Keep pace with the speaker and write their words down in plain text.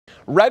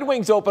Red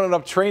Wings opening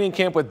up training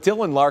camp with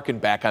Dylan Larkin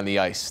back on the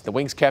ice. The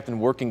Wings captain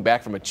working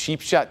back from a cheap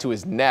shot to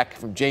his neck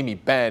from Jamie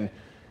Benn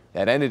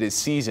that ended his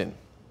season.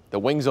 The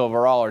Wings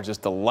overall are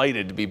just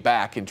delighted to be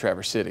back in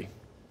Traverse City.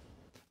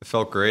 It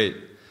felt great.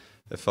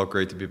 It felt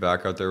great to be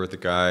back out there with the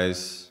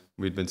guys.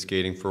 We'd been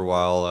skating for a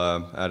while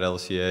at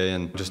LCA,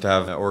 and just to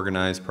have an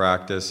organized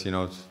practice, you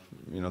know,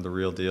 the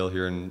real deal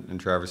here in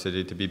Traverse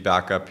City. To be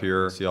back up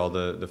here, see all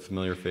the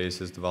familiar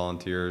faces, the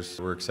volunteers.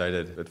 We're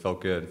excited. It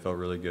felt good. It felt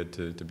really good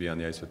to be on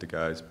the ice with the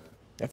guys.